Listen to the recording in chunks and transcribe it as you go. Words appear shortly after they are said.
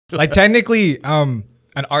Like technically, an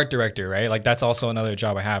art director, right? Like that's also another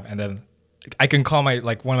job I have. And then I can call one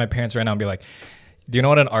of my parents right now and be like, "Do you know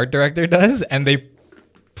what an art director does?" And they'll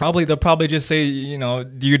probably just say,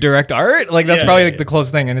 "Do you direct art?" Like that's probably the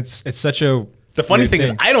closest thing. And it's such a The funny thing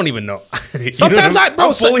is, I don't even know. Sometimes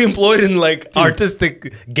I'm fully employed in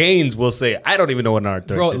artistic gains. Will say I don't even know what an art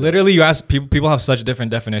director. Bro, literally, you ask people have such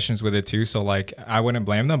different definitions with it too. So like, I wouldn't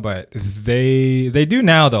blame them, but they do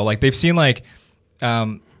now though. Like they've seen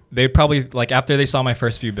they probably after they saw my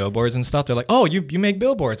first few billboards and stuff, they're like, "Oh, you make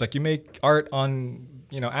billboards? Like you make art on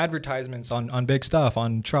advertisements on big stuff,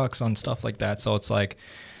 on trucks, on stuff like that." So it's like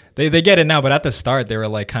they get it now, but at the start they were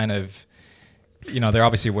like kind of. They're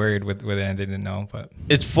obviously worried with it and they didn't know. But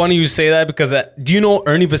it's funny you say that because do you know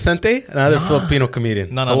Ernie Vicente, another Filipino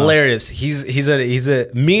comedian? No. Hilarious. He's a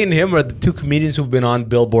me and him are the two comedians who've been on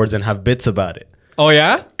billboards and have bits about it. Oh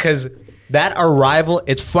yeah, because that arrival,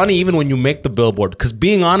 it's funny even when you make the billboard, because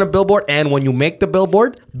being on a billboard and when you make the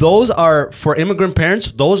billboard, those are for immigrant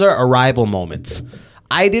parents. Those are arrival moments.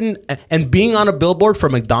 And being on a billboard for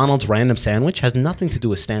McDonald's random sandwich has nothing to do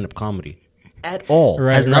with stand-up comedy. At all.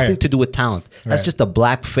 Has nothing to do with talent. That's just a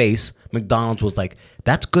black face. McDonald's was like,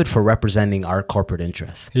 that's good for representing our corporate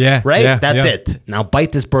interests. Yeah. Right? Yeah, That's it. Now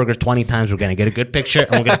bite this burger 20 times. We're going to get a good picture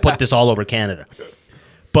and we're going to put this all over Canada.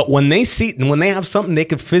 But when they have something they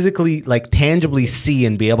could physically, tangibly see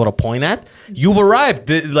and be able to point at, you've arrived.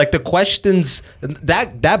 The questions,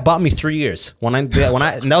 that bought me 3 years. And that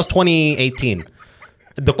was 2018.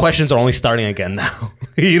 The questions are only starting again now.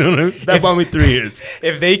 You know what I mean? That bought me 3 years.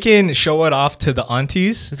 If they can show it off to the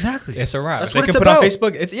aunties, exactly, it's a wrap. That's if what they it's can about. Put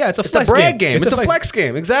on Facebook. It's a brag game. It's a flex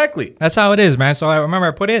game. Exactly. That's how it is, man. So I remember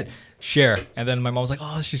I put it share, and then my mom was like,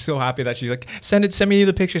 "Oh, she's so happy that she's like send me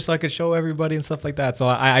the picture so I could show everybody and stuff like that." So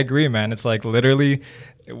I agree, man. It's like literally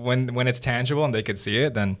when it's tangible and they could see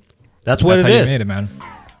it, then that's how you you made it, man.